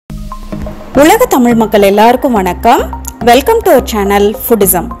உலக தமிழ் மக்கள் எல்லாருக்கும் வணக்கம். Welcome to our channel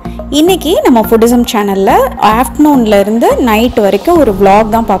Foodism. இன்னைக்கு நம்ம Foodism சேனல்ல ஆஃப்டர்நூன்ல இருந்து நைட் வரைக்கும் ஒரு vlog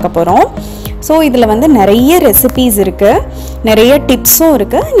தான் பார்க்க போறோம். ஸோ இதில் வந்து நிறைய ரெசிபீஸ் இருக்கு, நிறைய டிப்ஸும்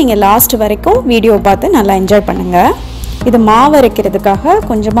இருக்கு. நீங்க லாஸ்ட் வரைக்கும் வீடியோ பார்த்து நல்லா என்ஜாய் பண்ணுங்க. இது மாவு அரைக்கிறதுக்காக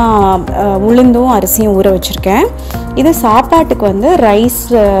கொஞ்சமாக உளுந்தும் அரிசியும் ஊற வச்சுருக்கேன். இது சாப்பாட்டுக்கு வந்து ரைஸ்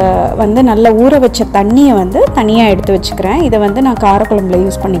வந்து நல்லா ஊற வச்ச தண்ணியை வந்து தனியாக எடுத்து வச்சுக்கிறேன். இதை வந்து நான் காரக்குழம்புல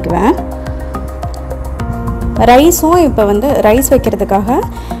யூஸ் பண்ணிக்குவேன். ரைஸும் இப்போ வந்து ரைஸ் வைக்கிறதுக்காக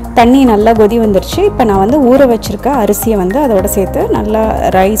தண்ணி நல்லா கொதி வந்துருச்சு. இப்போ நான் வந்து ஊற வச்சுருக்க அரிசியை வந்து அதோட சேர்த்து நல்லா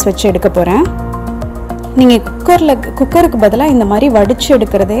ரைஸ் வச்சு எடுக்க போகிறேன். நீங்கள் குக்கருக்கு பதிலாக இந்த மாதிரி வடித்து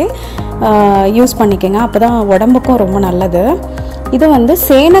எடுக்கிறதே யூஸ் பண்ணிக்கோங்க, அப்போ தான் உடம்புக்கும் ரொம்ப நல்லது. இது வந்து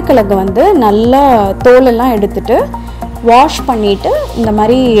சேனக்கிழங்கு வந்து நல்லா தோலெல்லாம் எடுத்துட்டு வாஷ் பண்ணிவிட்டு இந்த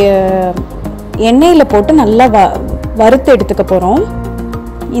மாதிரி எண்ணெயில் போட்டு நல்லா வறுத்து எடுத்துக்க போகிறோம்.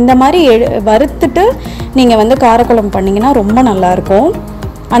 இந்த மாதிரி வறுத்துட்டு நீங்கள் வந்து காரக்குழம்பு பண்ணிங்கன்னா ரொம்ப நல்லாயிருக்கும்.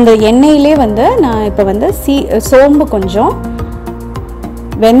 அந்த எண்ணெயிலே வந்து நான் இப்போ வந்து சோம்பு கொஞ்சம்,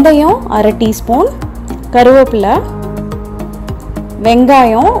 வெந்தயம் அரை டீஸ்பூன், கருவேப்பிலை,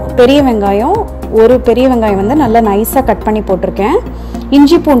 வெங்காயம், பெரிய வெங்காயம் ஒரு பெரிய வெங்காயம் வந்து நல்லா நைஸாக கட் பண்ணி போட்டிருக்கேன்.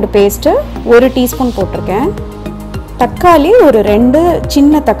 இஞ்சி பூண்டு பேஸ்ட்டு 1 டீஸ்பூன் போட்டிருக்கேன். தக்காளி ஒரு 2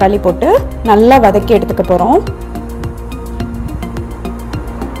 சின்ன தக்காளி போட்டு நல்லா வதக்கி எடுத்துக்க போகிறோம்.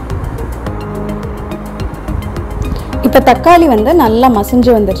 இப்போ தக்காளி வந்து நல்லா மசிஞ்சு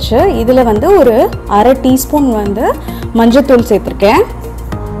வந்துருச்சு. இதில் வந்து ஒரு அரை டீஸ்பூன் வந்து மஞ்சள்தூள் சேர்த்துருக்கேன்.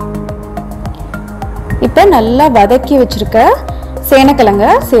 இப்போ நல்லா வதக்கி வச்சுருக்க சேனக்கிழங்க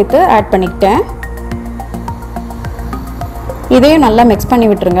சேர்த்து ஆட் பண்ணிக்கிட்டேன். இதையும் நல்லா மிக்ஸ் பண்ணி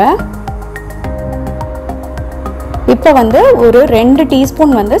விட்டுருங்க. இப்போ வந்து ஒரு 2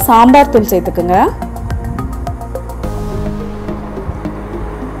 டீஸ்பூன் வந்து சாம்பார் தூள் சேர்த்துக்குங்க.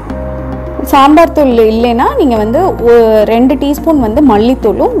 சாம்பார் தூள் இல்லைன்னா நீங்கள் வந்து 2 டீஸ்பூன் வந்து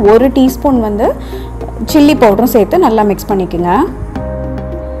மல்லித்தூளும் 1 டீஸ்பூன் வந்து சில்லி பவுடரும் சேர்த்து நல்லா மிக்ஸ் பண்ணிக்கோங்க.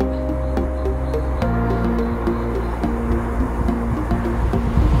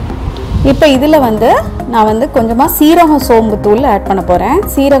 இப்போ இதில் வந்து நான் வந்து கொஞ்சமாக சீரகம் சோம்பு தூள் ஆட் பண்ண போகிறேன்.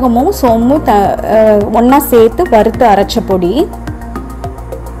 சீரகமும் சோம்பும் ஒன்றா சேர்த்து வறுத்து அரைச்ச பொடி.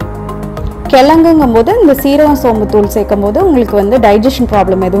 கிழங்குங்கும் போது இந்த சீரகம் சோம்பு தூள் சேர்க்கும் போது உங்களுக்கு வந்து டைஜஷன்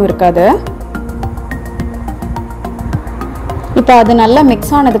ப்ராப்ளம் எதுவும் இருக்காது. இப்போ அது நல்லா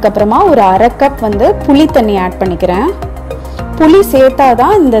மிக்ஸ் ஆனதுக்கப்புறமா ஒரு அரை கப் வந்து புளி தண்ணி ஆட் பண்ணிக்கிறேன். புளி சேர்த்தா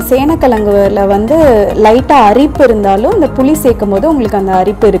தான் இந்த சேனக்கிழங்குல வந்து லைட்டாக அரிப்பு இருந்தாலும் இந்த புளி சேர்க்கும் போது உங்களுக்கு அந்த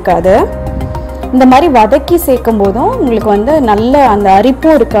அரிப்பு இருக்காது. இந்த மாதிரி வதக்கி சேர்க்கும் போதும் உங்களுக்கு வந்து நல்ல அந்த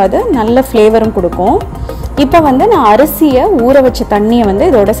அரிப்பும் இருக்காது, நல்ல ஃப்ளேவரும் கொடுக்கும். இப்போ வந்து நான் அரிசியை ஊற வச்ச தண்ணியை வந்து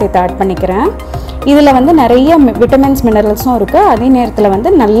இதோட சேர்த்து ஆட் பண்ணிக்கிறேன். இதில் வந்து நிறைய விட்டமின்ஸ் மினரல்ஸும் இருக்குது, அதே நேரத்தில்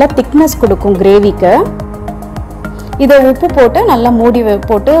வந்து நல்ல திக்னஸ் கொடுக்கும் கிரேவிக்கு. இதை உப்பு போட்டு நல்லா மூடி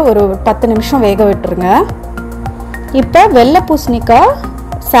போட்டு ஒரு 10 நிமிஷம் வேக விட்டுருங்க. இப்போ வெள்ளை பூசணிக்காய்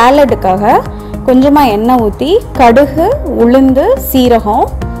சாலடுக்காக கொஞ்சமாக எண்ணெய் ஊற்றி கடுகு, உளுந்து, சீரகம்,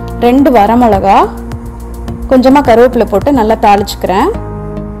 2 வரமிளகா, கொஞ்சமாக கருவேப்பிலை போட்டு நல்லா தாளிச்சுக்கிறேன்.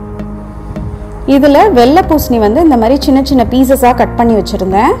 இதில் வெள்ளை பூசணி வந்து இந்த மாதிரி சின்ன சின்ன பீசஸாக கட் பண்ணி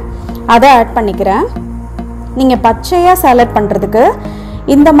வச்சுருந்தேன், அதை ஆட் பண்ணிக்கிறேன். நீங்கள் பச்சையாக சாலட் பண்ணுறதுக்கு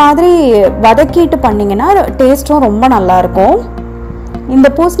இந்த மாதிரி வதக்கிட்டு பண்ணிங்கன்னா டேஸ்ட்டும் ரொம்ப நல்லாயிருக்கும். இந்த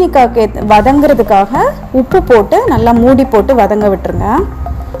பூசணிக்காய்க்கு வதங்கிறதுக்காக உப்பு போட்டு நல்லா மூடி போட்டு வதங்க விட்டுருங்க,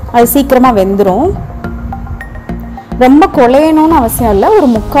 அது சீக்கிரமாக வெந்துடும். ரொம்ப குழையணும்னு அவசியம் இல்லை, ஒரு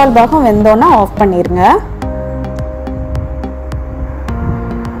 3/4 பாகம் வெந்தோன்னா ஆஃப் பண்ணிடுங்க.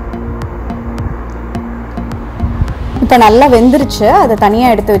 இப்போ நல்லா வெந்துருச்சு, அதை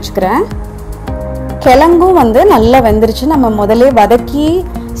தனியாக எடுத்து வச்சுக்கிறேன். கிழங்கும் வந்து நல்லா வெந்துருச்சு, நம்ம முதலே வதக்கி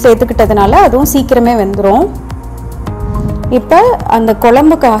சேர்த்துக்கிட்டதுனால அதுவும் சீக்கிரமே வெந்துடும். இப்போ அந்த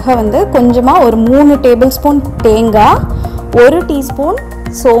குழம்புக்காக வந்து கொஞ்சமாக ஒரு 3 டேபிள் ஸ்பூன் தேங்காய், 1 டீஸ்பூன்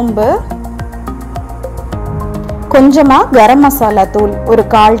சோம்பு, கொஞ்சமாக கரம் மசாலா தூள் ஒரு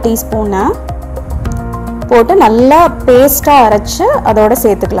 1/4 டீஸ்பூனை போட்டு நல்லா பேஸ்ட்டாக அரைச்சி அதோட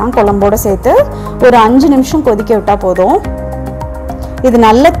சேர்த்துக்கலாம். குழம்போட சேர்த்து ஒரு 5 நிமிஷம் கொதிக்க விட்டால் போதும். இது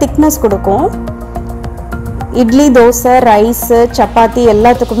நல்ல திக்னஸ் கொடுக்கும். இட்லி, தோசை, ரைஸு, சப்பாத்தி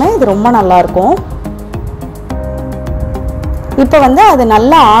எல்லாத்துக்குமே இது ரொம்ப நல்லாயிருக்கும். இப்போ வந்து அது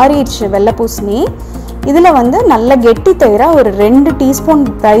நல்லா ஆறிடுச்சு வெள்ளை பூசணி. இதில் வந்து நல்ல கெட்டி தயிராக ஒரு 2 டீஸ்பூன்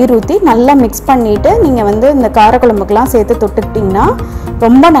தயிர் ஊற்றி நல்லா மிக்ஸ் பண்ணிவிட்டு நீங்கள் வந்து இந்த காரக்குழம்புக்கெலாம் சேர்த்து தொட்டுக்கிட்டிங்கன்னா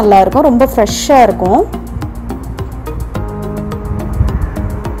ரொம்ப நல்லாயிருக்கும், ரொம்ப ஃப்ரெஷ்ஷாக இருக்கும்.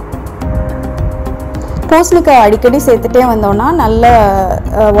 பூசணிக்காய் அடிக்கடி சேர்த்துட்டே வந்தோன்னா நல்ல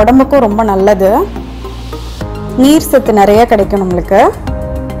உடம்புக்கும் ரொம்ப நல்லது, நீர் சத்து நிறைய கிடைக்கும் நம்மளுக்கு.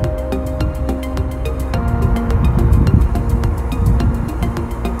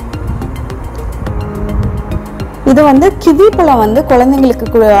 இது வந்து கிவி பழம் வந்து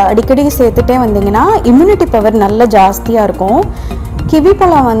குழந்தைங்களுக்கு அடிக்கடி சேர்த்துட்டே வந்தீங்கன்னா இம்யூனிட்டி பவர் நல்ல ஜாஸ்தியாக இருக்கும். கிவி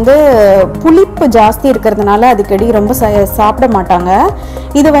பழம் வந்து புளிப்பு ஜாஸ்தி இருக்கிறதுனால அடிக்கடி ரொம்ப சாப்பிட மாட்டாங்க.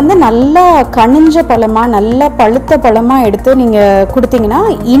 இது வந்து நல்லா கனிஞ்ச பழமாக நல்லா பழுத்த பழமாக எடுத்து நீங்கள் கொடுத்தீங்கன்னா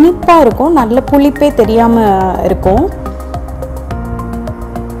இனிப்பாக இருக்கும், நல்ல புளிப்பே தெரியாமல் இருக்கும்.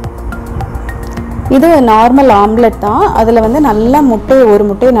 இது நார்மல் ஆம்லெட் தான். அதில் வந்து நல்லா ஒரு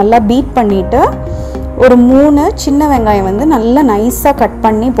முட்டையை நல்லா பீட் பண்ணிவிட்டு ஒரு 3 சின்ன வெங்காயம் வந்து நல்லா நைஸாக கட்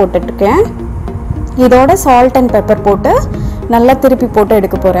பண்ணி போட்டுட்ருக்கேன். இதோட சால்ட் அண்ட் பெப்பர் போட்டு நல்லா திருப்பி போட்டு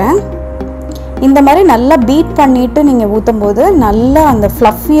எடுக்க போகிறேன். இந்த மாதிரி நல்லா பீட் பண்ணிவிட்டு நீங்கள் ஊற்றும் போது நல்லா அந்த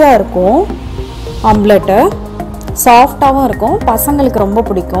ஃப்ளஃபியாக இருக்கும். ஆம்லெட்டு சாஃப்டாகவும் இருக்கும், பசங்களுக்கு ரொம்ப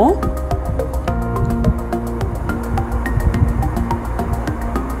பிடிக்கும்.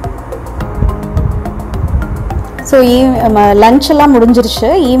 ஸோ லஞ்செல்லாம் முடிஞ்சிருச்சு.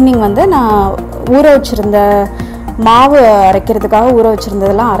 ஈவினிங் வந்து நான் ஊற வச்சுருந்த மாவு அரைக்கிறதுக்காக ஊற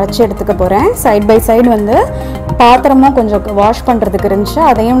வச்சுருந்ததெல்லாம் அரைச்சி எடுத்துக்க போகிறேன். சைட் பை சைடு வந்து பாத்திரமும் கொஞ்சம் வாஷ் பண்ணுறதுக்கு இருந்துச்சு,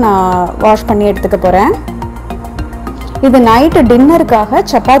 அதையும் நான் வாஷ் பண்ணி எடுத்துக்க போகிறேன். இது நைட்டு டின்னருக்காக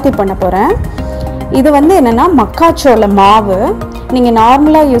சப்பாத்தி பண்ண போகிறேன். இது வந்து என்னென்னா மக்காச்சோள மாவு. நீங்கள்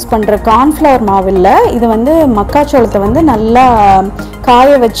நார்மலாக யூஸ் பண்ணுற கார்ன்ஃப்ளவர் மாவு இல்லை, இது வந்து மக்காச்சோளத்தை வந்து நல்லா காய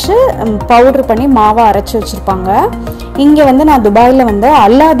வச்சு பவுட்ரு பண்ணி மாவை அரைச்சி வச்சுருப்பாங்க. இங்கே வந்து நான் துபாயில் வந்து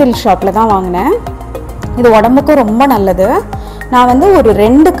அல்லாதில் ஷாப்பில் தான் வாங்கினேன். இது உடம்புக்கும் ரொம்ப நல்லது. நான் வந்து ஒரு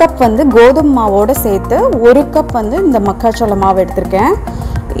 2 கப் வந்து கோதுமை மாவோடு சேர்த்து 1 கப் வந்து இந்த மக்காச்சோள மாவு எடுத்திருக்கேன்.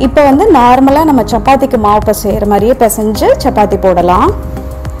 இப்போ வந்து நார்மலாக நம்ம சப்பாத்திக்கு மாவு பிசைகிற மாதிரியே பிசைஞ்சு சப்பாத்தி போடலாம்.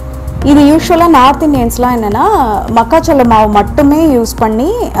 இது யூஸ்வலாக நார்த் இந்தியன்ஸ்லாம் என்னென்னா மக்காச்சோள மாவு மட்டுமே யூஸ் பண்ணி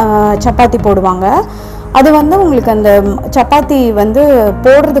சப்பாத்தி போடுவாங்க. அது வந்து உங்களுக்கு அந்த சப்பாத்தி வந்து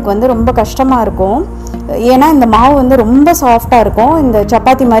போடுறதுக்கு வந்து ரொம்ப கஷ்டமாக இருக்கும். ஏன்னா இந்த மாவு வந்து ரொம்ப சாஃப்டாக இருக்கும், இந்த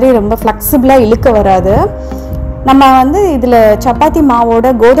சப்பாத்தி மாதிரி ரொம்ப ஃப்ளெக்சிபிளாக இழுக்க வராது. நம்ம வந்து இதில் சப்பாத்தி மாவோட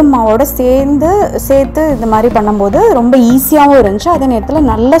கோதுமை மாவோட சேர்த்து இந்த மாதிரி பண்ணும்போது ரொம்ப ஈஸியாகவும் இருந்துச்சு, அதே நேரத்தில்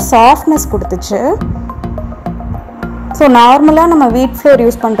நல்ல சாஃப்ட்னஸ் கொடுத்துச்சு. ஸோ நார்மலாக நம்ம வீட் ஃப்ளோர்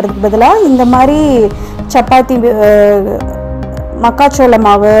யூஸ் பண்ணுறதுக்கு பதிலாக இந்த மாதிரி சப்பாத்தி மக்காச்சோள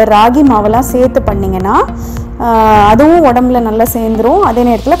மாவு ராகி மாவெல்லாம் சேர்த்து பண்ணிங்கன்னா அதுவும் உடம்புல நல்லா சேர்ந்துடும், அதே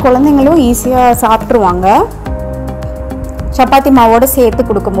நேரத்தில் குழந்தைங்களும் ஈஸியாக சாப்பிட்ருவாங்க சப்பாத்தி மாவோடு சேர்த்து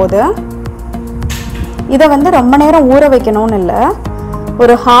கொடுக்கும்போது. இதை வந்து ரொம்ப நேரம் ஊற வைக்கணும்னு இல்லை,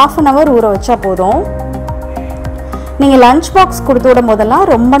 ஒரு 1/2 hour ஊற வச்சா போதும். நீங்கள் லஞ்ச் பாக்ஸ் கொடுத்து விடும் போதெல்லாம்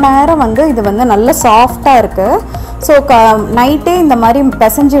ரொம்ப நேரம் வந்து இது வந்து நல்ல சாஃப்டாக இருக்குது. ஸோ நைட்டே இந்த மாதிரி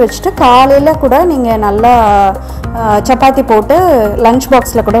பிசைஞ்சு வச்சுட்டு காலையில் கூட நீங்கள் நல்லா சப்பாத்தி போட்டு லஞ்ச்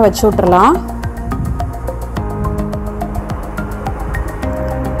பாக்ஸில் கூட வச்சு விட்றலாம்.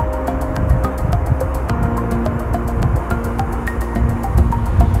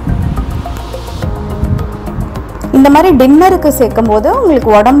 இந்த மாதிரி டின்னருக்கு சேர்க்கும் போது உங்களுக்கு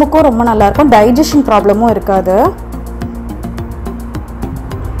உடம்புக்கும் ரொம்ப நல்லாயிருக்கும், டைஜஷன் ப்ராப்ளமும் இருக்காது.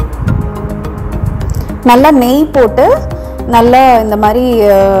 நல்லா நெய் போட்டு நல்லா இந்த மாதிரி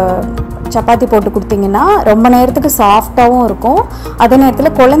சப்பாத்தி போட்டு கொடுத்தீங்கன்னா ரொம்ப நேரத்துக்கு சாஃப்டாகவும் இருக்கும், அதே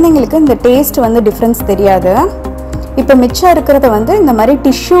நேரத்தில் குழந்தைங்களுக்கு இந்த டேஸ்ட் வந்து டிஃப்ரென்ஸ் தெரியாது. இப்போ மிச்சம் இருக்கிறத வந்து இந்த மாதிரி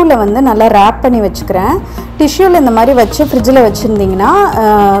டிஷ்யூவில் வந்து நல்லா ரேப் பண்ணி வச்சுக்கிறேன். டிஷ்யூவில் இந்த மாதிரி வச்சு ஃப்ரிட்ஜில் வச்சுருந்திங்கன்னா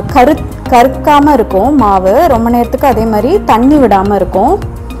கருக்காமல் இருக்கும் மாவு, ரொம்ப நேரத்துக்கு அதே மாதிரி தண்ணி விடாமல் இருக்கும்.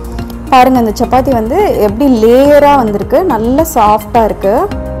 பாருங்கள் இந்த சப்பாத்தி வந்து எப்படி லேயராக வந்திருக்கு, நல்ல சாஃப்டாக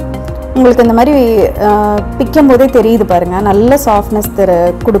இருக்குது. உங்களுக்கு இந்த மாதிரி பிக்கும் போதே தெரியுது பாருங்கள், நல்ல சாஃப்ட்னஸ்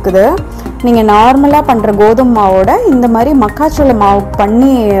கொடுக்குது. நீங்கள் நார்மலாக பண்ணுற கோதுமை மாவோட இந்த மாதிரி மக்காச்சோள மாவு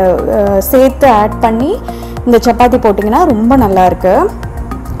பண்ணி சேர்த்து ஆட் பண்ணி இந்த சப்பாத்தி போட்டிங்கன்னா ரொம்ப நல்லாயிருக்கு,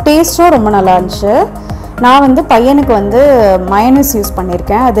 டேஸ்ட்டும் ரொம்ப நல்லா இருந்துச்சு. நான் வந்து பையனுக்கு வந்து மயனஸ் யூஸ்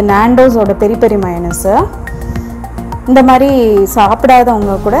பண்ணியிருக்கேன், அது நாண்டோஸோட பெரிய மயனஸு. இந்த மாதிரி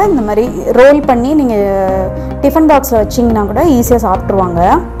சாப்பிடாதவங்க கூட இந்த மாதிரி ரோல் பண்ணி நீங்கள் டிஃபன் பாக்ஸில் வச்சிங்கன்னா கூட ஈஸியாக சாப்பிட்ருவாங்க.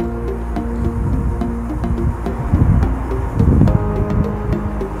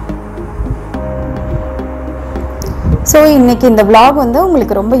 ஸோ இன்றைக்கி இந்த vlog வந்து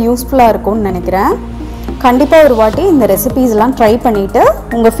உங்களுக்கு ரொம்ப யூஸ்ஃபுல்லாக இருக்கும்னு நினைக்கிறேன். கண்டிப்பாக ஒரு வாட்டி இந்த ரெசிபீஸ்லாம் ட்ரை பண்ணிவிட்டு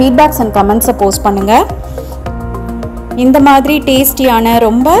உங்கள் ஃபீட்பேக்ஸ் அண்ட் கமெண்ட்ஸை போஸ்ட் பண்ணுங்கள். இந்த மாதிரி டேஸ்டியான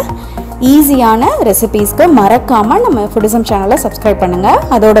ரொம்ப ஈஸியான ரெசிபீஸ்க்கு மறக்காமல் நம்ம ஃபுடிசம் சேனலை சப்ஸ்கிரைப் பண்ணுங்கள்,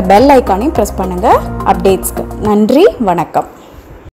 அதோட பெல் ஐக்கானையும் ப்ரெஸ் பண்ணுங்கள் அப்டேட்ஸ்க்கு. நன்றி, வணக்கம்.